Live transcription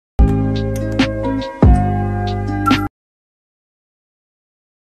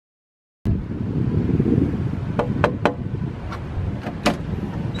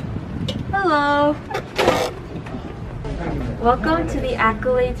Welcome to the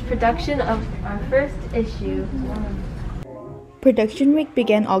Accolade's production of our first issue. Production week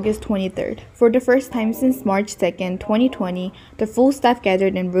began August 23rd. For the first time since March 2nd, 2020, the full staff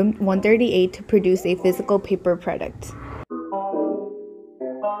gathered in room 138 to produce a physical paper product.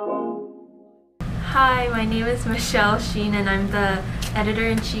 Hi, my name is Michelle Sheen and I'm the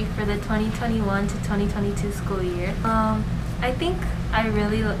editor-in-chief for the 2021 to 2022 school year. I think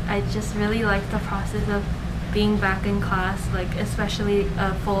I just really like the process of being back in class, like especially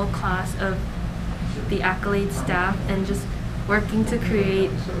a full class of the Accolade staff, and just working to create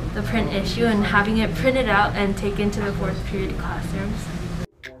the print issue and having it printed out and taken to the fourth period classrooms.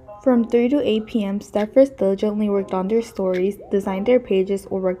 From 3 to 8 p.m., staffers diligently worked on their stories, designed their pages,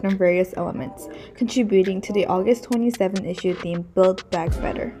 or worked on various elements, contributing to the August 27 issue theme, Build Back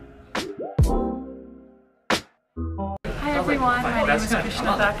Better. Hi everyone, my name is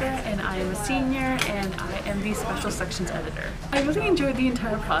Krishna Thakur and I am a senior and I am the Special Sections Editor. I really enjoyed the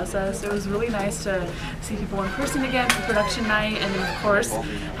entire process. It was really nice to see people in person again for production night, and then of course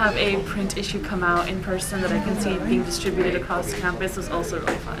have a print issue come out in person that I can see being distributed across campus was also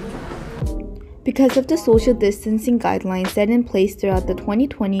really fun. Because of the social distancing guidelines set in place throughout the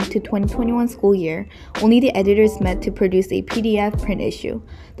 2020 to 2021 school year, only the editors met to produce a PDF print issue.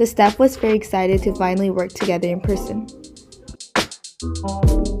 The staff was very excited to finally work together in person.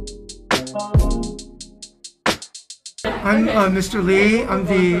 I'm Mr. Lee. I'm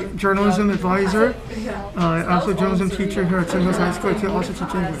the journalism advisor, also a journalism teacher here at St. Louis High School. I also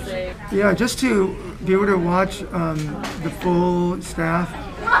teach English. Yeah, just to be able to watch the full staff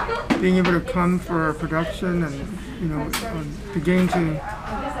being able to come for production and beginning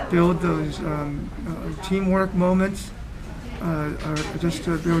to build those teamwork moments, just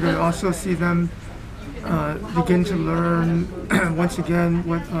to be able to also see them begin to learn once again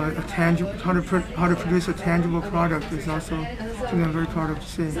what how to produce a tangible product is also something I'm very proud of to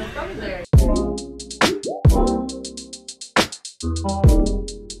see.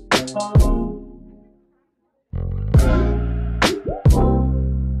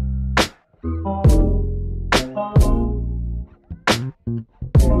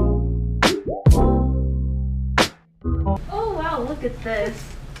 Oh wow, look at this!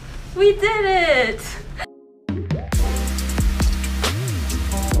 We did it!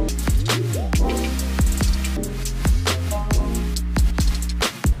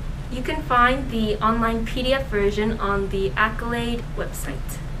 You can find the online PDF version on the Accolade website.